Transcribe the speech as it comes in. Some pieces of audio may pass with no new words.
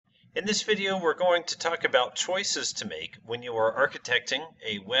In this video, we're going to talk about choices to make when you are architecting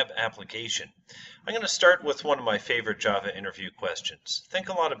a web application. I'm going to start with one of my favorite Java interview questions. Think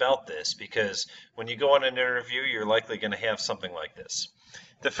a lot about this because when you go on an interview, you're likely going to have something like this.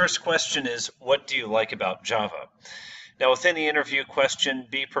 The first question is, what do you like about Java? Now, within the interview question,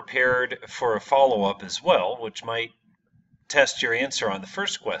 be prepared for a follow-up as well, which might test your answer on the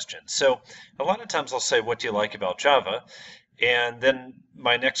first question. So a lot of times I'll say, what do you like about Java? And then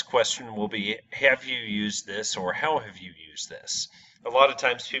my next question will be, have you used this or how have you used this? A lot of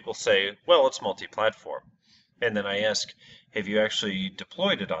times people say, well, it's multi-platform. And then I ask, have you actually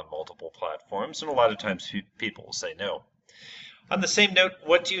deployed it on multiple platforms? And a lot of times people will say no. On the same note,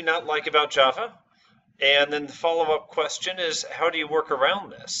 what do you not like about Java? And then the follow-up question is, how do you work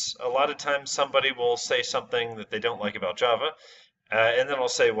around this? A lot of times somebody will say something that they don't like about Java, and then I'll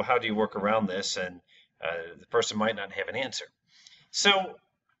say, well, how do you work around this? And the person might not have an answer. So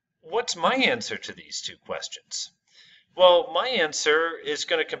what's my answer to these two questions? Well, my answer is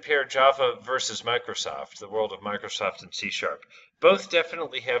going to compare Java versus Microsoft, the world of Microsoft and C#. Both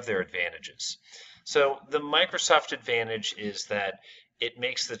definitely have their advantages. So the Microsoft advantage is that it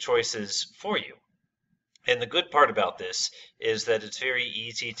makes the choices for you. And the good part about this is that it's very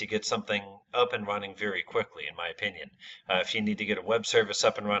easy to get something up and running very quickly, in my opinion. If you need to get a web service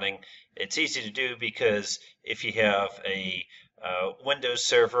up and running, it's easy to do because if you have a Windows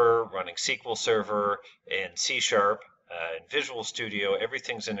server running SQL Server and C# and Visual Studio,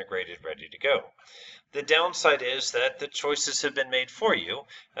 everything's integrated, ready to go. The downside is that the choices have been made for you.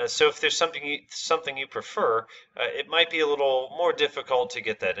 So if there's something you prefer, it might be a little more difficult to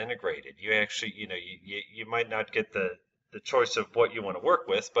get that integrated. You actually, you might not get the choice of what you want to work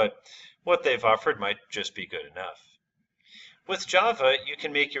with, but what they've offered might just be good enough. With Java, you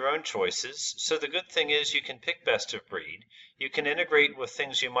can make your own choices. So the good thing is you can pick best of breed. You can integrate with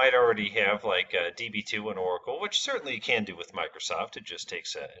things you might already have, like DB2 and Oracle, which certainly you can do with Microsoft. It just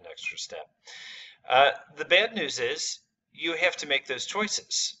takes an extra step. The bad news is you have to make those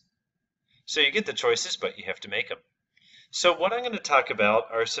choices. So you get the choices, but you have to make them. So what I'm going to talk about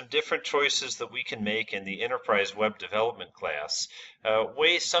are some different choices that we can make in the Enterprise Web Development class,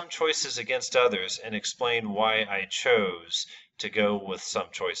 weigh some choices against others, and explain why I chose to go with some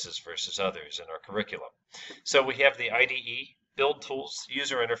choices versus others in our curriculum. So we have the IDE, build tools,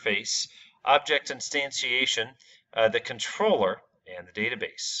 user interface, object instantiation, the controller, and the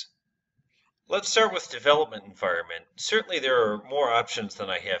database. Let's start with development environment. Certainly there are more options than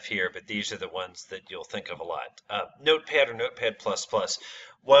I have here, but these are the ones that you'll think of a lot. Notepad or Notepad++.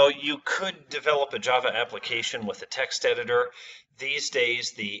 While you could develop a Java application with a text editor, these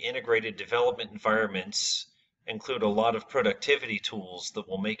days the integrated development environments include a lot of productivity tools that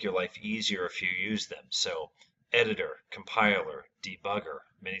will make your life easier if you use them. So editor, compiler, debugger,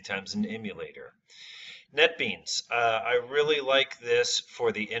 many times an emulator. NetBeans, I really like this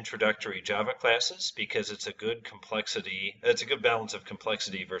for the introductory Java classes because it's a good balance of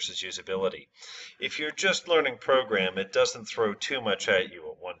complexity versus usability. If you're just learning program, it doesn't throw too much at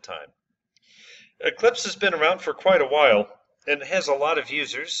you at one time. Eclipse has been around for quite a while and has a lot of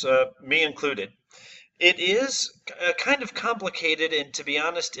users, me included. It is kind of complicated and, to be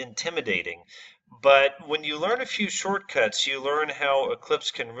honest, intimidating. But when you learn a few shortcuts, you learn how Eclipse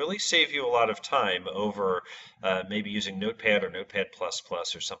can really save you a lot of time over maybe using Notepad or Notepad++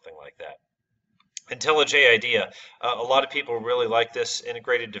 or something like that. IntelliJ IDEA, a lot of people really like this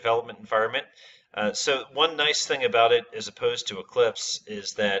integrated development environment. So one nice thing about it as opposed to Eclipse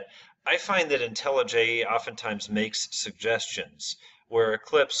is that I find that IntelliJ oftentimes makes suggestions, where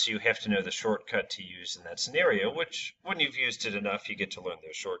Eclipse, you have to know the shortcut to use in that scenario, which when you've used it enough, you get to learn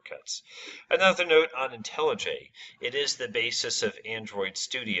those shortcuts. Another note on IntelliJ, it is the basis of Android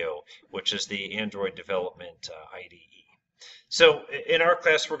Studio, which is the Android development IDE. So in our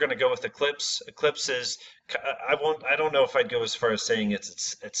class, we're going to go with Eclipse. Eclipse is, I don't know if I'd go as far as saying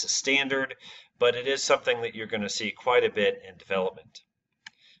it's a standard, but it is something that you're going to see quite a bit in development.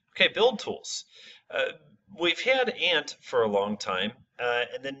 Okay, build tools. We've had Ant for a long time,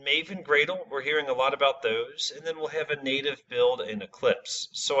 and then Maven, Gradle, we're hearing a lot about those, and then we'll have a native build in Eclipse.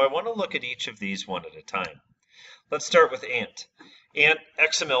 So I want to look at each of these one at a time. Let's start with Ant. Ant,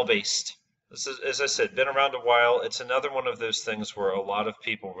 XML based. This is, as I said, been around a while. It's another one of those things where a lot of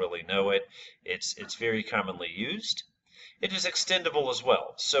people really know it. It's very commonly used. It is extendable as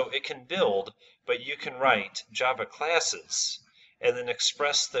well, so it can build, but you can write Java classes and then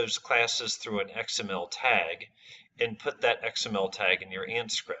express those classes through an XML tag and put that XML tag in your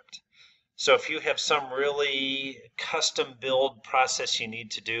Ant script. So if you have some really custom build process you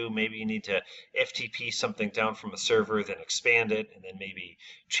need to do, maybe you need to FTP something down from a server, then expand it, and then maybe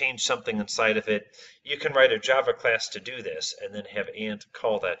change something inside of it, you can write a Java class to do this, and then have Ant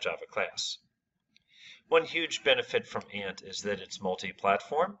call that Java class. One huge benefit from Ant is that it's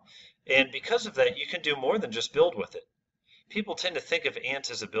multi-platform, and because of that, you can do more than just build with it. People tend to think of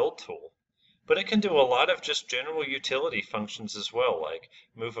Ant as a build tool, but it can do a lot of just general utility functions as well, like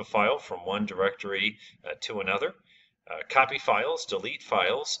move a file from one directory to another, copy files, delete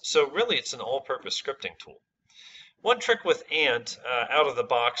files. So really, it's an all-purpose scripting tool. One trick with Ant out of the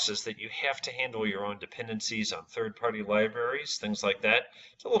box is that you have to handle your own dependencies on third-party libraries, things like that.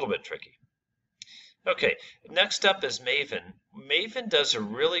 It's a little bit tricky. Okay, next up is Maven. Maven does a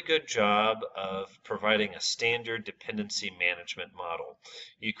really good job of providing a standard dependency management model.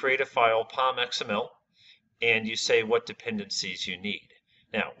 You create a file, pom.xml, and you say what dependencies you need.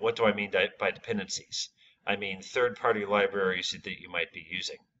 Now, what do I mean by dependencies? I mean third-party libraries that you might be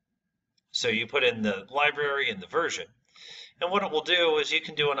using. So you put in the library and the version. And what it will do is you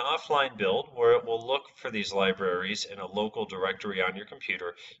can do an offline build where it will look for these libraries in a local directory on your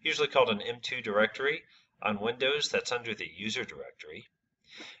computer, usually called an M2 directory. On Windows, that's under the user directory.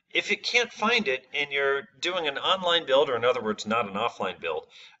 If it can't find it and you're doing an online build, or in other words, not an offline build,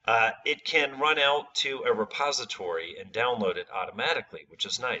 it can run out to a repository and download it automatically, which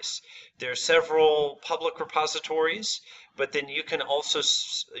is nice. There's several public repositories, but then you can also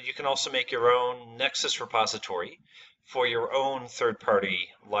make your own Nexus repository for your own third-party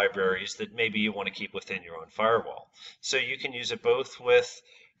libraries that maybe you want to keep within your own firewall. So you can use it both with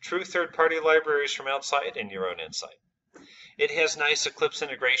true third-party libraries from outside and your own inside. It has nice Eclipse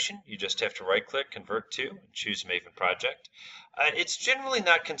integration. You just have to right-click, convert to, and choose Maven project. It's generally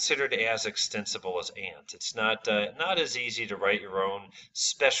not considered as extensible as Ant. It's not as easy to write your own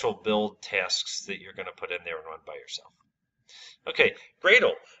special build tasks that you're going to put in there and run by yourself. Okay,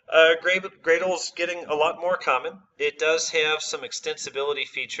 Gradle. Gradle's getting a lot more common. It does have some extensibility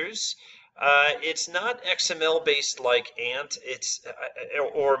features. It's not XML based like Ant.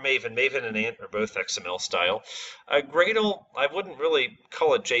 Or Maven. Maven and Ant are both XML style. Gradle, I wouldn't really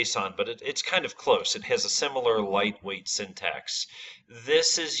call it JSON, but it's kind of close. It has a similar lightweight syntax.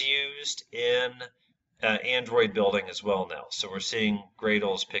 This is used in Android building as well now. So we're seeing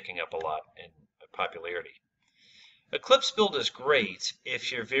Gradle's picking up a lot in popularity. Eclipse Build is great if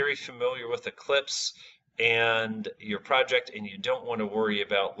you're very familiar with Eclipse and your project and you don't want to worry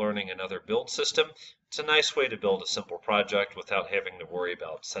about learning another build system. It's a nice way to build a simple project without having to worry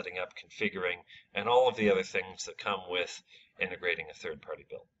about setting up, configuring, and all of the other things that come with integrating a third-party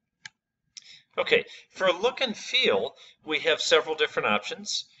build. Okay, for look and feel, we have several different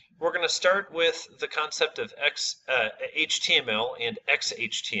options. We're going to start with the concept of HTML and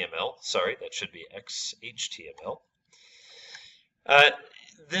XHTML. Sorry, that should be XHTML.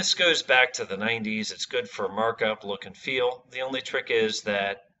 This goes back to the 90s. It's good for markup, look and feel. The only trick is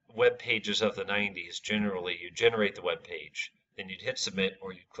that web pages of the 90s, generally you generate the web page, then you'd hit submit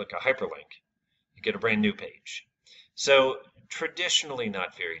or you'd click a hyperlink. You get a brand new page. So traditionally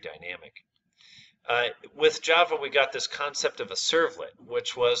not very dynamic. With Java, we got this concept of a servlet,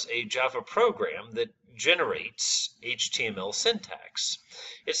 which was a Java program that generates HTML syntax.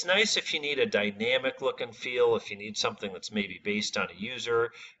 It's nice if you need a dynamic look and feel, if you need something that's maybe based on a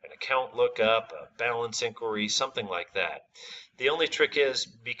user, an account lookup, a balance inquiry, something like that. The only trick is,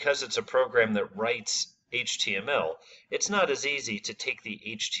 because it's a program that writes HTML, it's not as easy to take the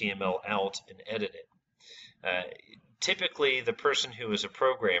HTML out and edit it. Typically, the person who is a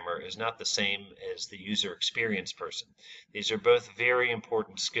programmer is not the same as the user experience person. These are both very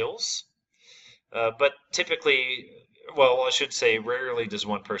important skills, but typically, well, I should say rarely does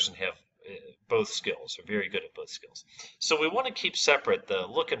one person have both skills, or very good at both skills. So we want to keep separate the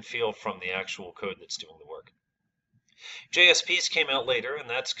look and feel from the actual code that's doing the work. JSPs came out later, and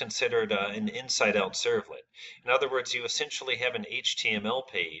that's considered an inside-out servlet. In other words, you essentially have an HTML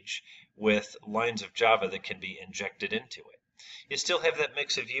page with lines of Java that can be injected into it. You still have that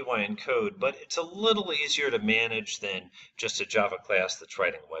mix of UI and code, but it's a little easier to manage than just a Java class that's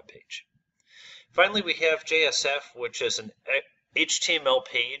writing a web page. Finally, we have JSF, which is an HTML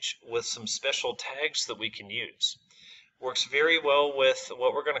page with some special tags that we can use. Works very well with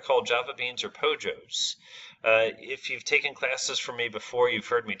what we're going to call JavaBeans or POJOs. If you've taken classes from me before, you've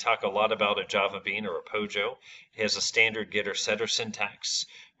heard me talk a lot about a JavaBean or a POJO. It has a standard getter setter syntax.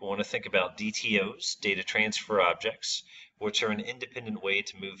 We want to think about DTOs, data transfer objects, which are an independent way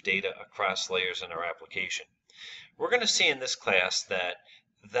to move data across layers in our application. We're going to see in this class that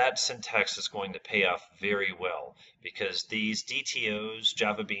that syntax is going to pay off very well, because these DTOs,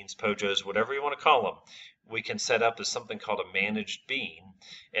 Java Beans, Pojos, whatever you want to call them, we can set up as something called a managed bean,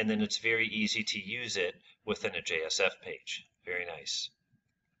 and then it's very easy to use it within a JSF page. Very nice.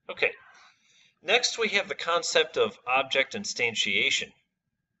 Okay, next we have the concept of object instantiation.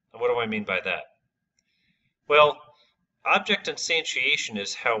 And what do I mean by that? Well, object instantiation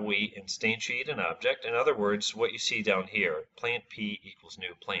is how we instantiate an object. In other words, what you see down here, plant P equals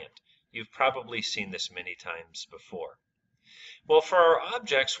new plant. You've probably seen this many times before. Well, for our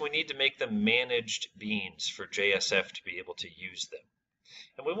objects, we need to make them managed beans for JSF to be able to use them.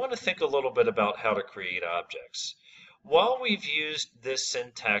 And we want to think a little bit about how to create objects. While we've used this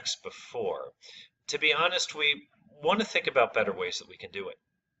syntax before, to be honest, we want to think about better ways that we can do it.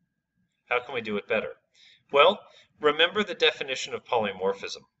 How can we do it better? Well, remember the definition of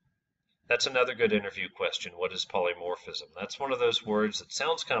polymorphism. That's another good interview question. What is polymorphism? That's one of those words that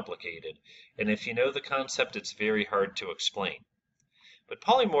sounds complicated, and if you know the concept, it's very hard to explain. But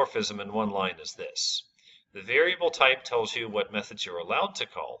polymorphism in one line is this. The variable type tells you what methods you're allowed to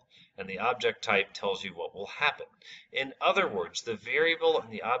call, and the object type tells you what will happen. In other words, the variable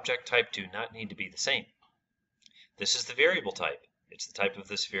and the object type do not need to be the same. This is the variable type. It's the type of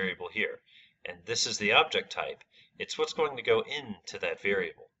this variable here. And this is the object type. It's what's going to go into that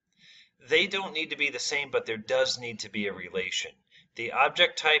variable. They don't need to be the same, but there does need to be a relation. The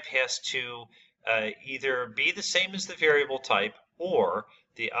object type has to either be the same as the variable type, or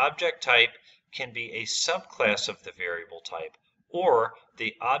the object type can be a subclass of the variable type, or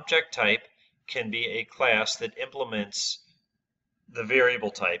the object type can be a class that implements the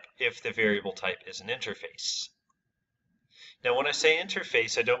variable type if the variable type is an interface. Now, when I say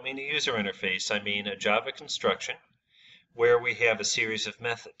interface, I don't mean a user interface. I mean a Java construction where we have a series of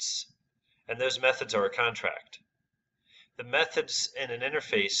methods, and those methods are a contract. The methods in an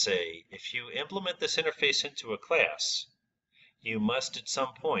interface say, if you implement this interface into a class, you must at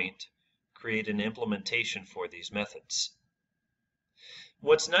some point create an implementation for these methods.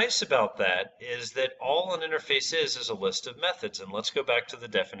 What's nice about that is that all an interface is a list of methods, and let's go back to the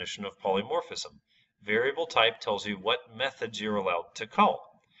definition of polymorphism. Variable type tells you what methods you're allowed to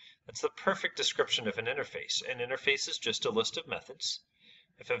call. That's the perfect description of an interface. An interface is just a list of methods.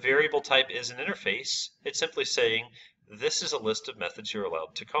 If a variable type is an interface, it's simply saying this is a list of methods you're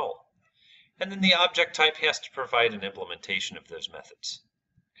allowed to call. And then the object type has to provide an implementation of those methods.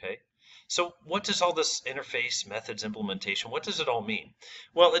 Okay? So what does all this interface, methods, implementation, what does it all mean?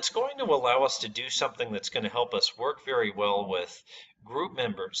 Well, it's going to allow us to do something that's going to help us work very well with group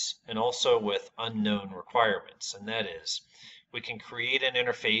members and also with unknown requirements. And that is, we can create an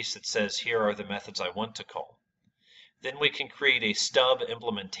interface that says, here are the methods I want to call. Then we can create a stub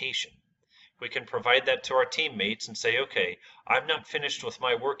implementation. We can provide that to our teammates and say, okay, I'm not finished with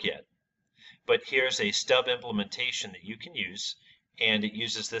my work yet, but here's a stub implementation that you can use, and it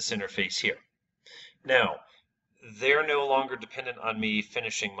uses this interface here. Now, they're no longer dependent on me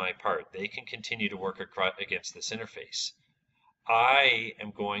finishing my part. They can continue to work against this interface. I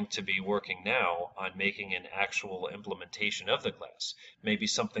am going to be working now on making an actual implementation of the class, maybe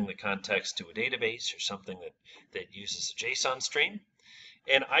something that connects to a database or something that uses a JSON stream,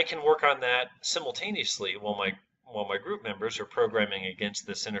 and I can work on that simultaneously while my group members are programming against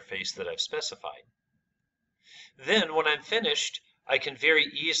this interface that I've specified. Then when I'm finished, I can very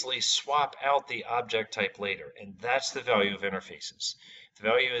easily swap out the object type later, and that's the value of interfaces. The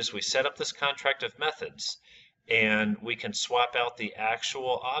value is we set up this contract of methods, and we can swap out the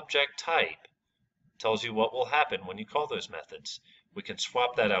actual object type. Tells you what will happen when you call those methods. We can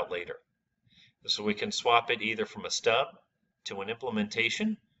swap that out later. So we can swap it either from a stub to an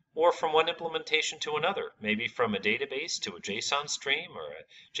implementation, or from one implementation to another, maybe from a database to a JSON stream, or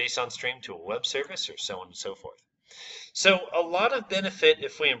a JSON stream to a web service, or so on and so forth. So a lot of benefit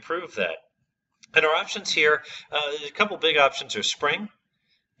if we improve that. And our options here, a couple big options are Spring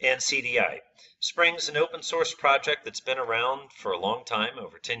and CDI. Spring's an open source project that's been around for a long time,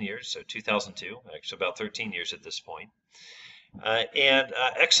 over 10 years, so 2002, actually about 13 years at this point. And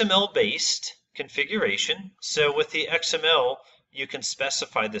XML-based configuration. So with the XML, you can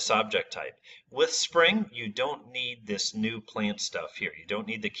specify this object type. With Spring, you don't need this new plant stuff here. You don't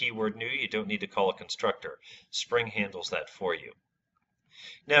need the keyword new. You don't need to call a constructor. Spring handles that for you.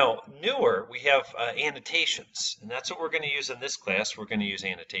 Now, newer, we have annotations, and that's what we're going to use in this class. We're going to use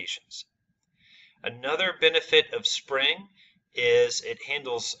annotations. Another benefit of Spring is it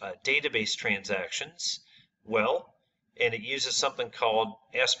handles database transactions well, and it uses something called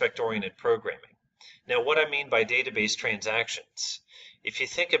aspect-oriented programming. Now, what I mean by database transactions, if you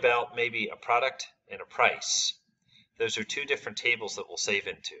think about maybe a product and a price, those are two different tables that we'll save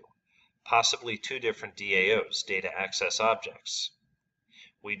into, possibly two different DAOs, data access objects.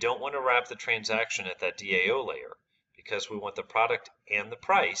 We don't want to wrap the transaction at that DAO layer because we want the product and the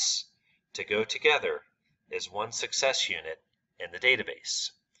price to go together as one success unit in the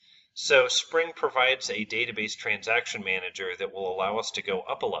database. So Spring provides a database transaction manager that will allow us to go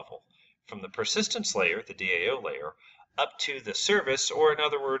up a level from the persistence layer, the DAO layer, up to the service, or in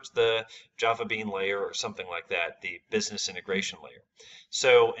other words, the Java Bean layer or something like that, the business integration layer.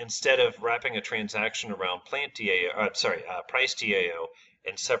 So instead of wrapping a transaction around price DAO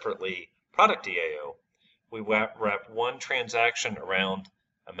and separately product DAO, we wrap one transaction around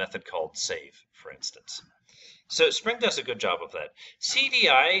a method called save, for instance. So Spring does a good job of that.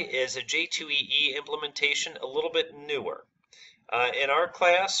 CDI is a J2EE implementation, a little bit newer. In our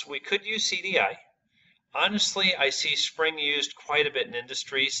class, we could use CDI. Honestly, I see Spring used quite a bit in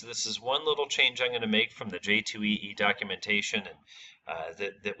industry, so this is one little change I'm going to make from the J2EE documentation and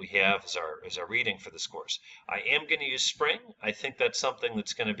that we have as our reading for this course. I am going to use Spring. I think that's something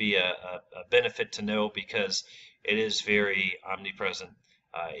that's going to be a benefit to know because it is very omnipresent.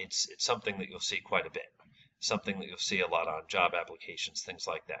 It's something that you'll see quite a bit, something that you'll see a lot on job applications, things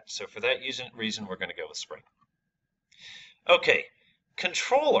like that. So for that reason, we're going to go with Spring. Okay,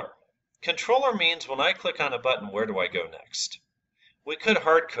 controller. Controller means when I click on a button, where do I go next? We could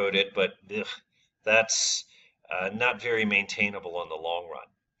hard code it, but that's not very maintainable in the long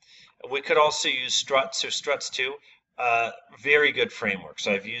run. We could also use Struts or Struts 2. Very good frameworks.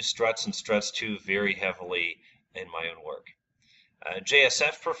 I've used Struts and Struts 2 very heavily in my own work.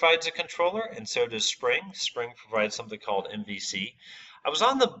 JSF provides a controller, and so does Spring. Spring provides something called MVC. I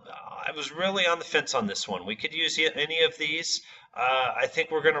was really on the fence on this one. We could use any of these. I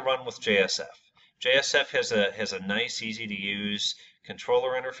think we're going to run with JSF. JSF has a nice, easy to use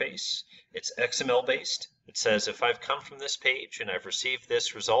controller interface. It's XML based. It says if I've come from this page and I've received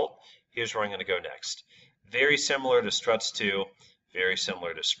this result, here's where I'm going to go next. Very similar to Struts 2, very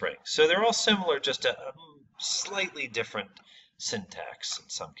similar to Spring. So they're all similar, just a slightly different syntax in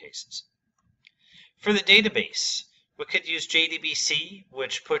some cases. For the database, we could use JDBC,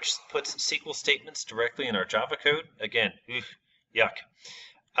 which puts SQL statements directly in our Java code. Again, yuck.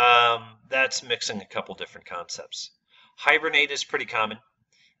 That's mixing a couple different concepts. Hibernate is pretty common.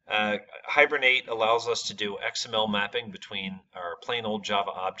 Hibernate allows us to do XML mapping between our plain old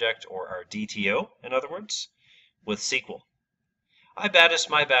Java object, or our DTO, in other words, with SQL. iBatis,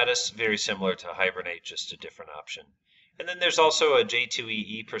 MyBatis, very similar to Hibernate, just a different option. And then there's also a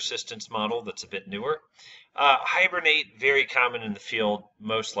J2EE persistence model that's a bit newer. Hibernate, very common in the field.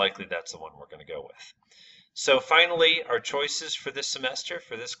 Most likely that's the one we're going to go with. So finally, our choices for this semester,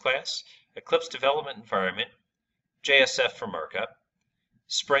 for this class: Eclipse Development Environment, JSF for markup,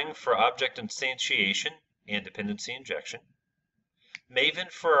 Spring for object instantiation and dependency injection,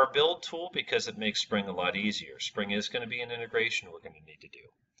 Maven for our build tool because it makes Spring a lot easier. Spring is going to be an integration we're going to need to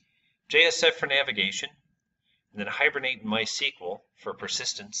do. JSF for navigation, and then Hibernate and MySQL for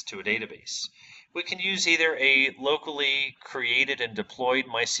persistence to a database. We can use either a locally created and deployed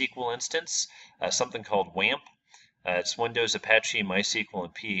MySQL instance, something called WAMP. It's Windows, Apache, MySQL,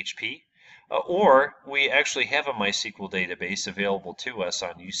 and PHP. Or we actually have a MySQL database available to us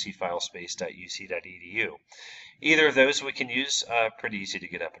on ucfilespace.uc.edu. Either of those we can use, pretty easy to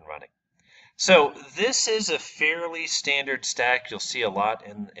get up and running. So this is a fairly standard stack. You'll see a lot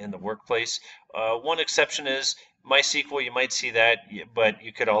in the workplace. One exception is MySQL. You might see that, but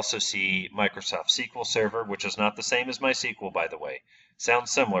you could also see Microsoft SQL Server, which is not the same as MySQL, by the way.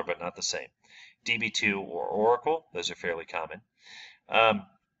 Sounds similar, but not the same. DB2 or Oracle, those are fairly common.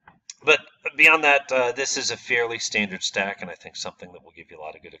 But beyond that, this is a fairly standard stack, and I think something that will give you a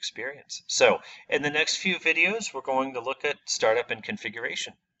lot of good experience. So in the next few videos, we're going to look at startup and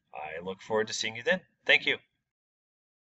configuration. I look forward to seeing you then. Thank you.